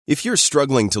If you're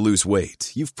struggling to lose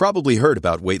weight, you've probably heard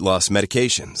about weight loss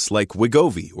medications like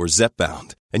Wegovy or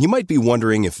Zepbound, and you might be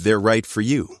wondering if they're right for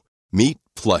you. Meet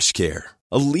PlushCare,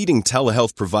 a leading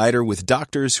telehealth provider with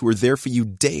doctors who are there for you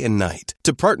day and night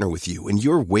to partner with you in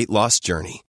your weight loss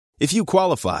journey. If you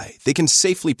qualify, they can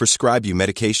safely prescribe you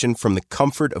medication from the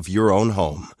comfort of your own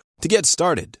home. To get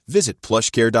started, visit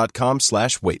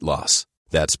plushcare.com/weightloss.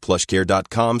 That's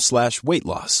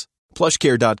plushcare.com/weightloss.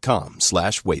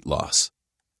 plushcare.com/weightloss.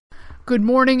 Good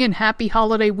morning and happy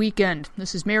holiday weekend.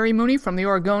 This is Mary Mooney from the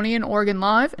Oregonian, Oregon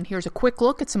Live, and here's a quick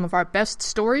look at some of our best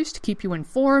stories to keep you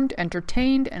informed,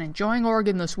 entertained, and enjoying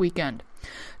Oregon this weekend.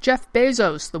 Jeff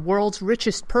Bezos, the world's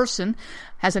richest person,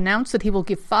 has announced that he will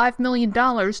give $5 million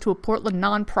to a Portland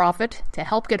nonprofit to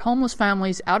help get homeless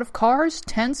families out of cars,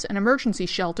 tents, and emergency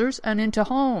shelters and into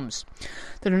homes.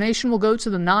 The donation will go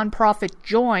to the nonprofit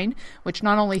Join, which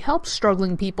not only helps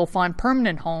struggling people find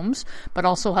permanent homes, but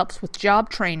also helps with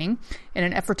job training in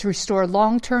an effort to restore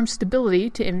long-term stability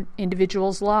to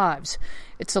individuals' lives.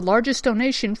 It's the largest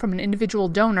donation from an individual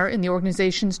donor in the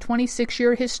organization's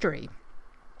 26-year history.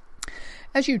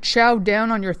 As you chow down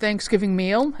on your Thanksgiving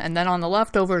meal and then on the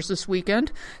leftovers this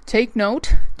weekend, take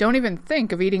note, don't even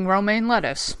think of eating romaine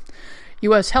lettuce.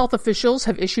 U.S. health officials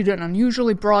have issued an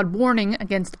unusually broad warning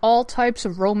against all types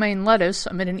of romaine lettuce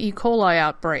amid an E. coli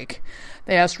outbreak.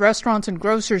 They asked restaurants and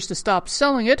grocers to stop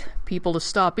selling it, people to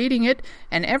stop eating it,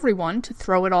 and everyone to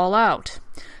throw it all out.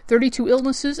 32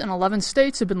 illnesses in 11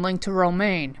 states have been linked to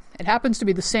romaine. It happens to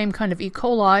be the same kind of E.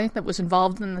 coli that was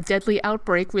involved in the deadly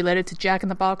outbreak related to Jack in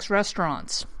the Box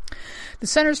restaurants. The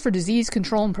Centers for Disease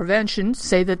Control and Prevention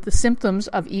say that the symptoms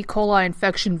of E. coli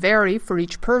infection vary for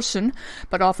each person,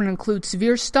 but often include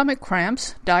severe stomach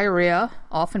cramps, diarrhea,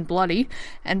 often bloody,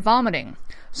 and vomiting.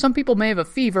 Some people may have a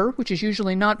fever, which is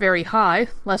usually not very high,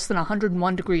 less than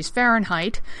 101 degrees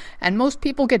Fahrenheit, and most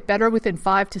people get better within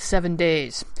 5 to 7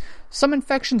 days. Some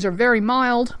infections are very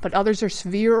mild, but others are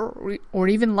severe or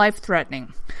even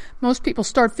life-threatening. Most people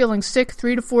start feeling sick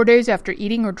 3 to 4 days after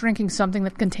eating or drinking something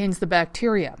that contains the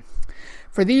bacteria.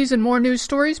 For these and more news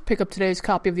stories, pick up today's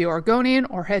copy of The Oregonian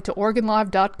or head to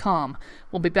OregonLive.com.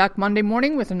 We'll be back Monday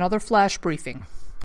morning with another flash briefing.